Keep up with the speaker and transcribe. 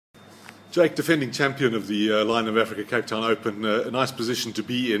Jake, defending champion of the Lion of Africa Cape Town Open, a nice position to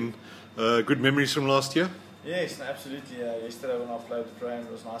be in. Good memories from last year? Yes, absolutely. Yesterday when I played the Prime,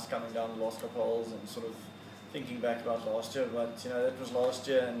 it was nice coming down the last couple of holes and sort of thinking back about last year. But that was last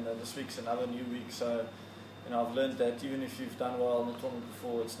year, and this week's another new week. So I've learned that even if you've done well in the tournament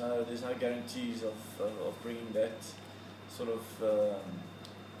before, there's no guarantees of bringing that sort of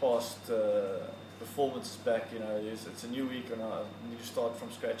past performance back. It's a new week and I need to start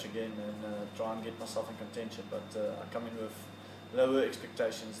from scratch again and try and get myself in contention. But I come in with lower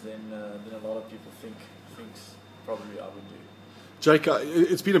expectations than a lot of people thinks probably I would do. Jake,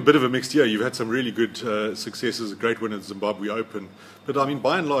 it's been a bit of a mixed year. You've had some really good successes, a great win at the Zimbabwe Open. But I mean,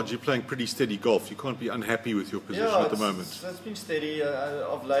 by and large, you're playing pretty steady golf. You can't be unhappy with your position at the moment. It's been steady.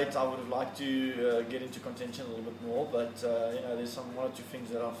 Of late, I would have liked to get into contention a little bit more. But there's one or two things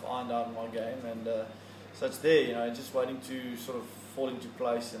that I've ironed out in my game, and so it's there. Just waiting to sort of fall into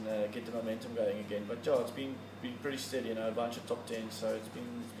place and get the momentum going again. But it's been pretty steady. A bunch of top 10, so it's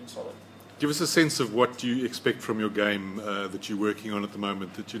been solid. Give us a sense of what you expect from your game that you're working on at the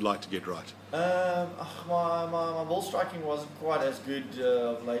moment that you'd like to get right. My ball striking wasn't quite as good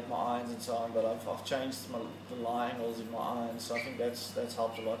of late, my irons and so on, but I've changed the lie angles in my irons, so I think that's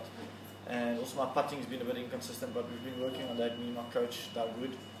helped a lot. And also my putting's been a bit inconsistent, but we've been working on that, me and my coach Doug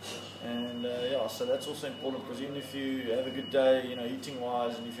Wood. And so that's also important, because even if you have a good day, hitting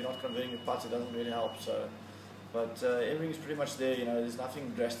wise, and if you're not converting your putts, it doesn't really help. But everything's pretty much there. There's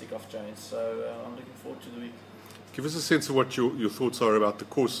nothing drastic I've changed, so I'm looking forward to the week. Give us a sense of what your thoughts are about the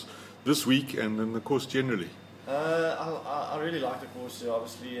course this week and then the course generally. I really like the course,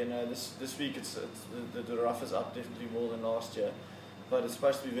 obviously, and this week the rough is up definitely more than last year, but it's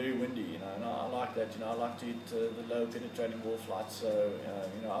supposed to be very windy, and I like that. I like to hit the low penetrating ball flights, so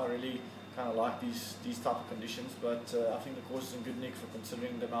I really kind of like these type of conditions. But I think the course is in good nick for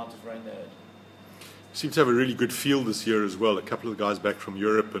considering the amount of rain they had. Seem to have a really good field this year as well. A couple of the guys back from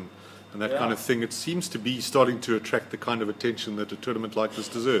Europe and that kind of thing. It seems to be starting to attract the kind of attention that a tournament like this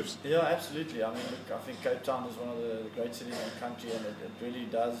deserves. Yeah, absolutely. I mean, look, I think Cape Town is one of the great cities in the country, and it really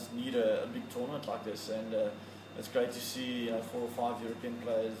does need a big tournament like this. And it's great to see 4 or 5 European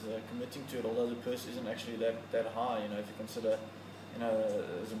players committing to it, although the purse isn't actually that high. If you consider,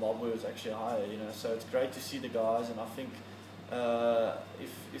 Zimbabwe was actually higher. So it's great to see the guys, and I think.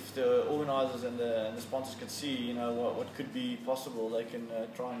 If the organisers and the sponsors can see, what could be possible, they can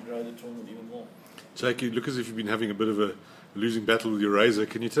try and grow the tournament even more. Jake, you look as if you've been having a bit of a losing battle with your razor.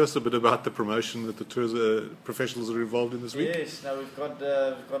 Can you tell us a bit about the promotion that the tours professionals are involved in this week? Yes, we've got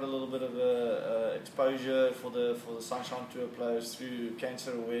a little bit of exposure for the Sunshine Tour players through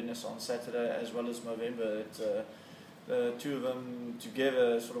cancer awareness on Saturday as well as Movember. The two of them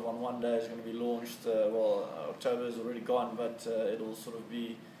together sort of on one day is going to be launched. October is already gone, but it'll sort of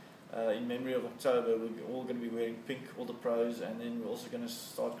be in memory of October. We're all going to be wearing pink, all the pros, and then we're also going to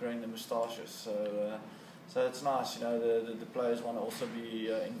start growing the moustaches. So it's nice, the players want to also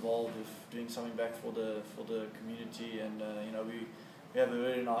be involved with doing something back for the community, and we have a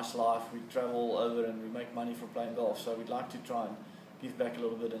very nice life. We travel over and we make money from playing golf, so we'd like to try and give back a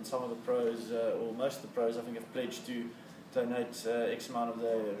little bit, and some of the pros, or most of the pros, I think, have pledged to donate X amount of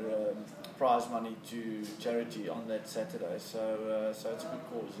their prize money to charity on that Saturday. So it's a good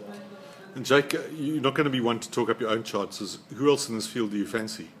cause. And Jake, you're not going to be one to talk up your own chances. Who else in this field do you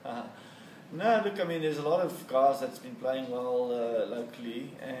fancy? No, look, I mean, there's a lot of guys that's been playing well locally,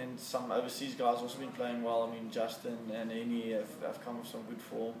 and some overseas guys also been playing well. I mean, Justin and Eni have come with some good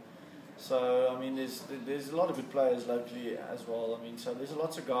form. So I mean, there's a lot of good players locally as well. I mean, so there's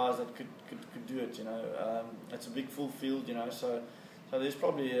lots of guys that could do it. It's a big full field. So there's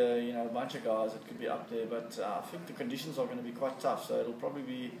probably a bunch of guys that could be up there. But I think the conditions are going to be quite tough. So it'll probably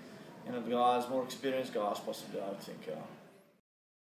be the guys, more experienced guys, possibly. I would think.